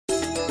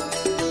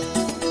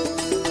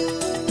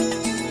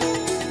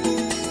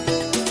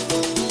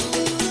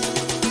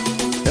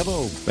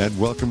and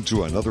welcome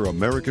to another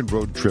American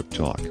Road Trip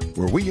Talk,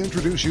 where we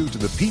introduce you to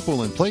the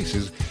people and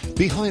places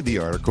behind the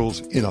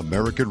articles in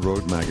American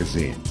Road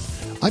Magazine.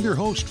 I'm your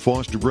host,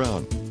 Foster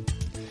Brown.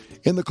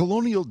 In the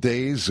colonial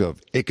days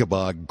of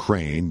Ichabod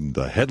Crain,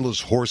 the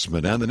Headless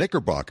Horseman, and the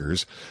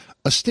Knickerbockers,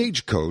 a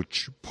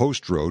stagecoach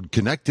post road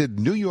connected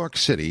New York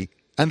City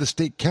and the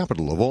state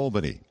capital of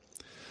Albany.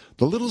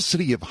 The little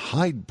city of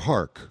Hyde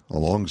Park,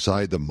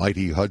 alongside the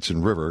mighty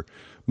Hudson River,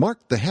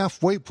 marked the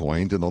halfway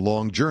point in the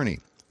long journey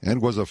and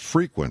was a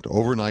frequent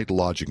overnight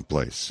lodging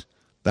place.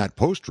 That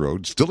post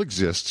road still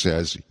exists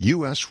as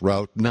U.S.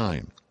 Route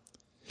 9.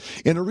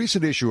 In a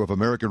recent issue of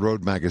American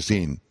Road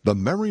Magazine, the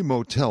Merry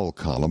Motel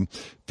column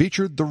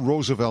featured the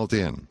Roosevelt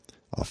Inn,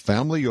 a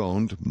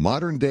family-owned,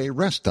 modern-day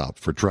rest stop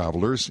for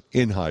travelers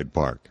in Hyde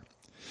Park.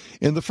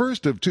 In the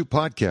first of two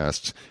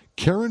podcasts,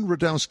 Karen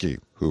Rudowski,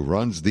 who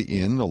runs the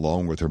inn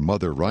along with her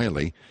mother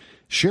Riley,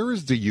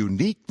 shares the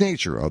unique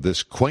nature of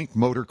this quaint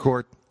motor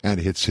court and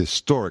its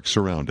historic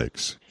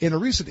surroundings. In a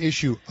recent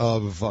issue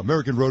of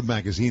American Road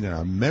Magazine, in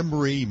our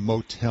Memory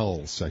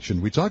Motel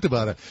section, we talked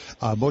about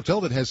a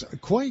motel that has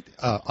quite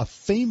a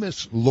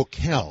famous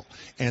locale,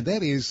 and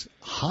that is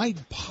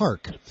Hyde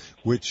Park,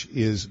 which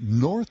is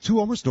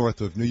almost north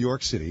of New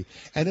York City,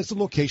 and it's a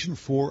location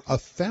for a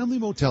family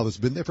motel that's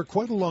been there for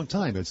quite a long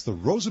time. It's the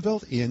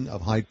Roosevelt Inn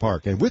of Hyde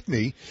Park. And with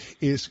me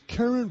is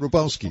Karen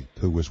Rudowski,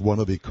 who was one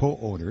of the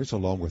co-owners,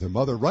 along with her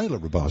mother, Riley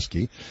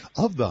Rudowski,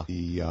 of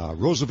the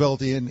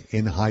Roosevelt Inn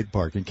in Hyde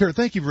Park. And Karen,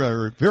 thank you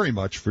very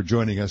much for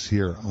joining us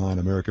here on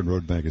American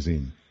Road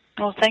Magazine.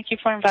 Well, thank you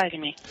for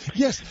inviting me.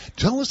 Yes.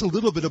 Tell us a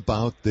little bit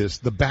about this,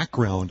 the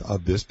background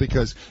of this,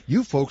 because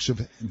you folks have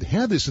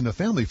had this in the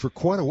family for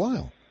quite a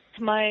while.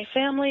 My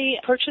family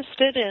purchased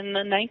it in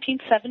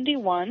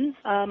 1971.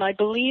 I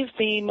believe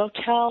the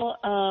motel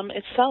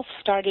itself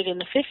started in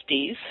the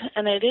 50s,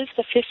 and it is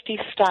the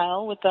 50s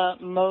style with a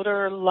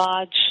motor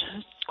lodge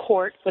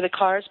court where the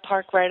cars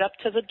park right up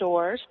to the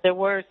doors. There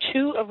were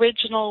two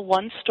original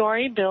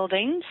one-story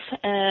buildings,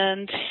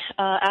 and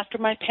after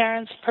my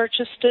parents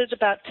purchased it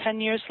about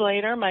 10 years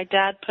later, my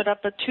dad put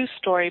up a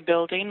two-story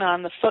building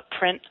on the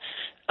footprint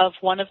of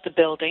one of the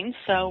buildings.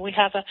 So we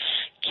have a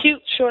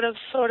cute sort of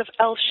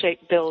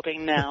L-shaped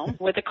building now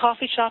with a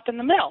coffee shop in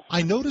the middle.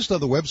 I noticed on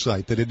the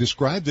website that it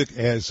described it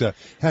as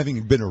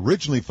having been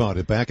originally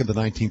founded back in the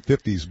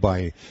 1950s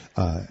by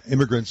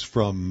immigrants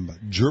from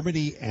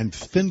Germany and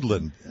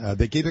Finland.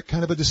 They gave it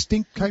kind of a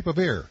distinct type of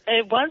air.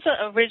 It was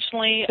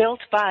originally built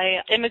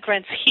by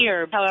immigrants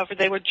here. However,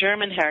 they were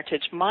German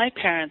heritage. My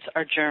parents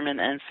are German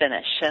and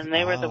Finnish, and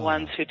they were the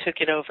ones who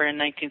took it over in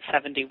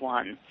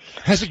 1971.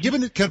 Has it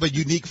given it kind of a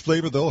unique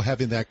flavor, though,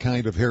 having that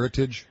kind of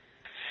heritage?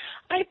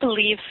 I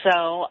believe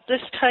so.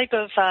 This type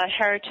of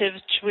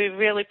heritage, we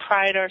really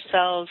pride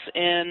ourselves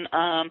in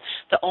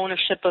the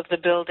ownership of the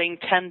building,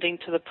 tending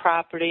to the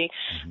property,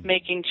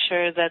 making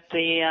sure that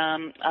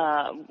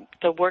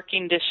the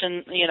working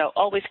condition,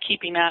 always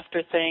keeping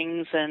after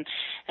things,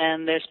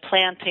 and there's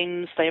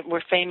plantings.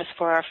 We're famous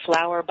for our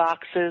flower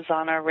boxes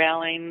on our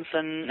railings,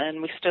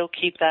 and we still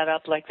keep that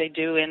up like they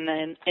do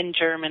in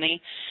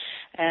Germany.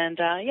 And,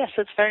 yes,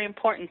 it's very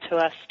important to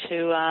us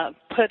to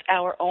put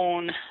our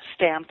own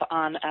stamp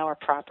on our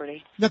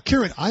property. Now,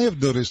 Karen, I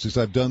have noticed as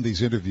I've done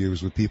these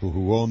interviews with people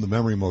who own the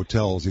memory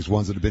motels, these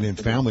ones that have been in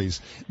families,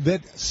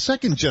 that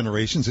second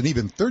generations and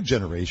even third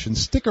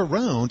generations stick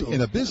around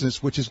in a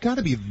business which has got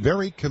to be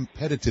very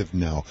competitive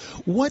now.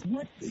 What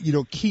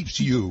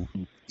keeps you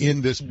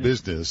in this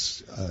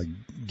business,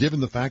 given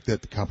the fact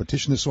that the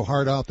competition is so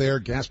hard out there,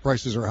 gas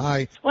prices are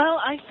high? Well,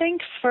 I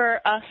think for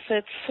us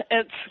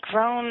it's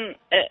grown.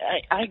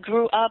 I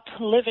grew up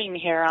living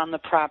here on the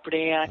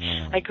property.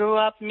 I grew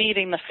up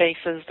meeting the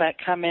faces that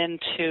come in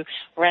to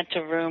rent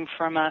a room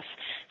from us.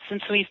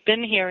 Since we've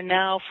been here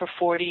now for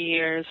 40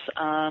 years,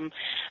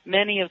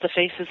 many of the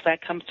faces that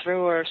come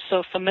through are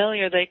so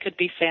familiar they could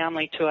be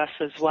family to us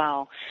as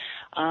well.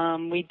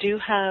 We do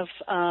have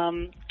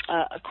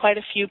quite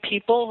a few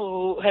people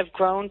who have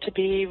grown to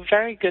be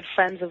very good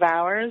friends of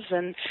ours,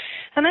 and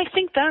I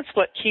think that's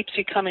what keeps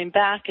you coming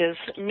back, is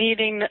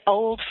meeting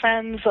old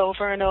friends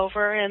over and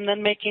over and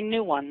then making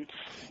new ones.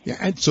 Yeah,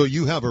 and so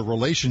you have a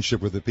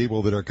relationship with the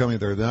people that are coming.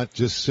 They're not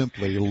just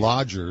simply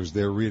lodgers.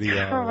 They're really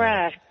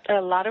correct.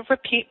 A lot of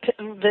repeat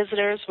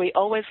visitors. We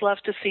always love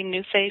to see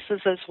new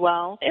faces as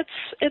well.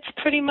 It's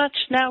pretty much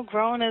now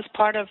grown as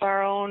part of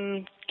our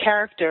own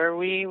character.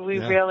 We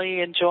really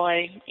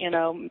enjoy,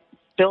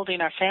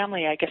 building our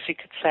family, I guess you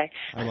could say.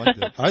 I like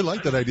that. I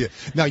like that idea.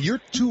 Now, you're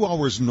 2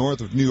 hours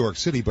north of New York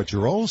City, but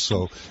you're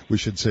also, we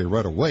should say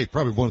right away,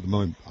 probably one of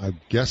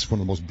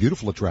the most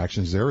beautiful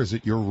attractions there is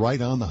that you're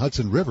right on the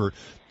Hudson River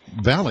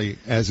Valley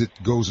as it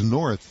goes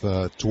north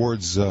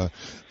towards the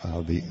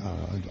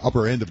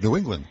upper end of New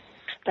England.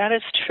 That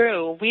is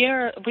true. We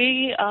are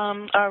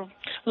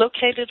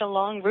located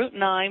along Route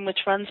 9, which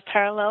runs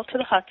parallel to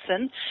the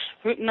Hudson.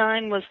 Route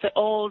 9 was the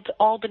old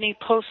Albany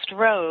Post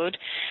Road,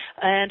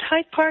 and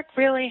Hyde Park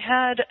really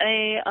had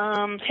a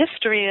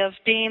history of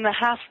being the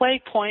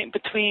halfway point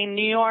between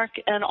New York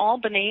and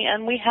Albany,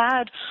 and we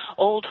had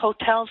old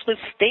hotels with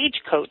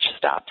stagecoach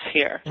stops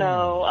here.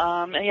 So,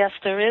 yes,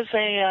 there is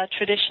a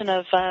tradition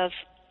of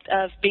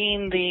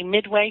being the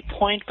midway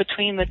point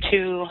between the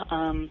two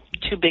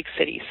big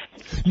cities.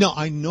 Now,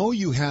 I know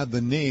you had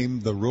the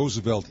name, the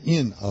Roosevelt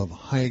Inn of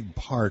Hyde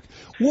Park.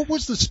 What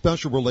was the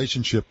special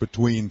relationship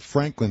between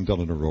Franklin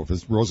Delano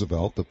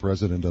Roosevelt, the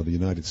President of the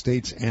United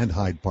States, and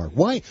Hyde Park?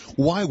 Why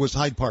was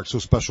Hyde Park so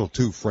special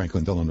to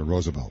Franklin Delano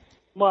Roosevelt?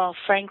 Well,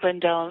 Franklin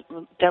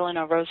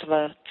Delano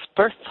Roosevelt's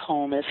birth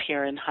home is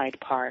here in Hyde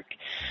Park.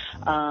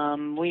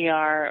 We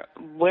are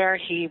where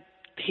he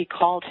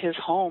called his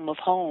home of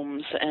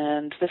homes,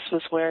 and this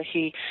was where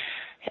he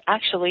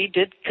actually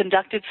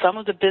conducted some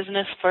of the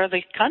business for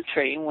the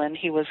country when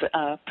he was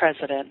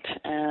president.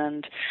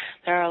 And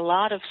there are a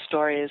lot of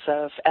stories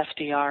of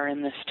FDR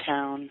in this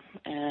town,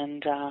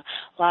 and a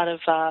lot of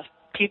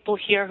people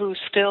here who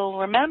still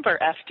remember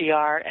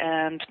FDR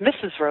and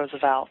Mrs.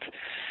 Roosevelt.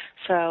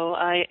 So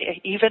I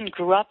even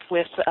grew up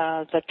with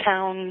the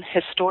town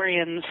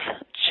historian's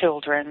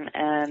children,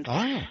 and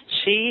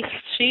she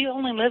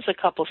only lives a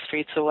couple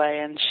streets away,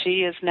 and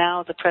she is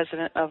now the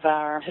president of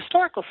our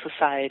historical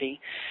society.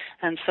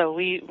 And so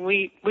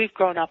we've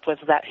grown up with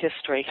that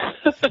history.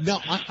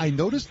 Now, I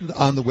noticed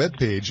on the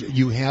webpage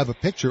you have a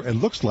picture. It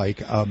looks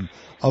like a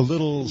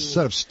little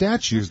set of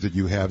statues that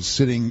you have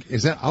sitting.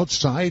 Is that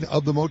outside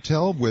of the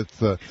motel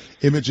with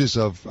images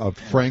of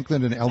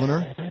Franklin and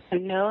Eleanor?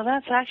 No,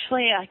 that's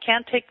actually, I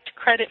can't take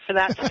credit for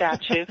that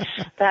statue.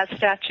 That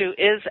statue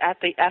is at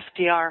the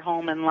FDR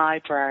Home and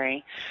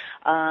Library.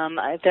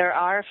 There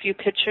are a few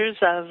pictures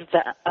of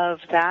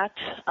that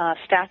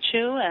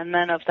statue, and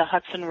then of the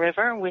Hudson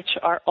River, which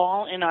are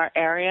all in our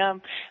area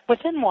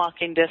within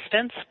walking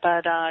distance.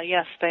 But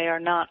yes, they are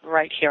not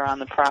right here on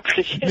the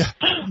property.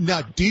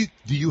 Now, do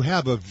you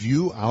have a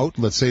view out?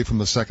 Let's say from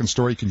the second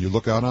story, can you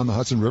look out on the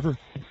Hudson River?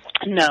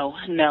 No,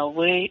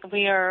 we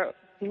are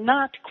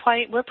not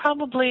quite. We're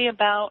probably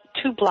about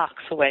 2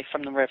 blocks away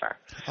from the river.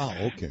 Oh,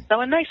 okay. So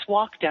a nice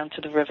walk down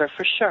to the river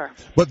for sure.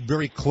 But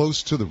very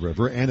close to the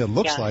river, and it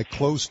looks like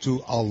close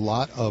to a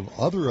lot of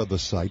the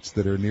sites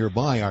that are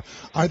nearby.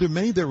 Are there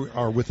many that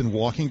are within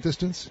walking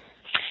distance?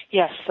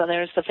 Yes, so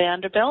there's the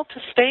Vanderbilt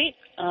Estate,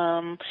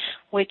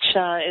 which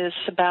is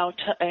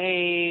about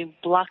a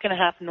block and a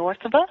half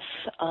north of us.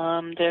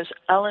 There's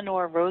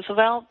Eleanor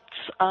Roosevelt's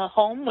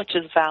home, which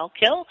is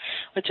Valkill,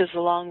 which is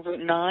along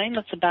Route 9.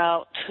 That's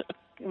about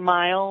a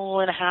mile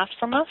and a half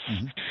from us.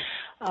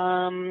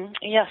 Mm-hmm.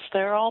 Yes,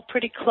 they're all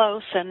pretty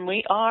close, and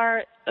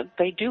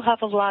they do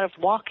have a lot of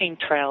walking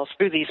trails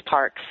through these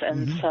parks,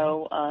 and mm-hmm.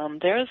 so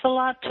there is a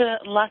lot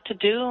to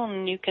do,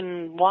 and you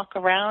can walk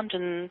around,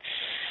 and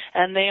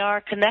they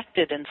are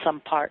connected in some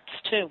parts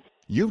too.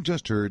 You've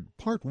just heard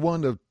part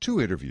 1 of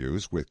 2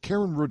 interviews with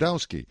Karen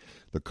Rudowski,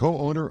 the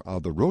co-owner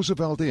of the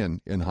Roosevelt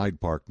Inn in Hyde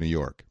Park, New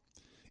York.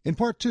 In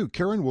part 2,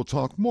 Karen will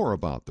talk more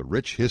about the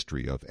rich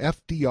history of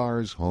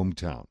FDR's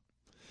hometown.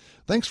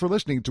 Thanks for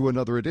listening to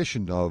another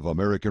edition of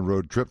American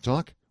Road Trip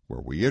Talk,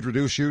 where we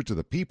introduce you to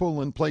the people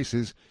and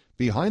places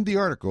behind the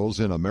articles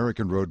in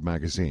American Road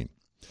magazine.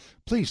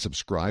 Please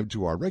subscribe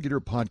to our regular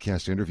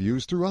podcast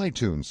interviews through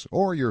iTunes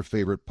or your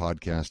favorite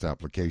podcast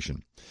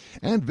application.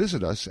 And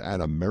visit us at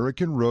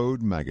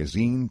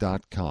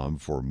AmericanRoadMagazine.com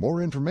for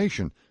more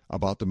information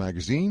about the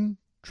magazine,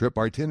 trip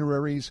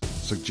itineraries,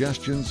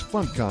 suggestions,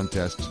 fun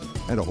contests,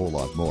 and a whole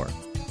lot more.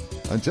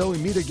 Until we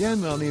meet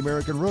again on the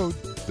American Road,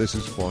 this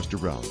is Foster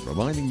Brown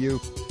reminding you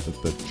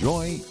that the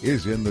joy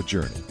is in the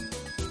journey.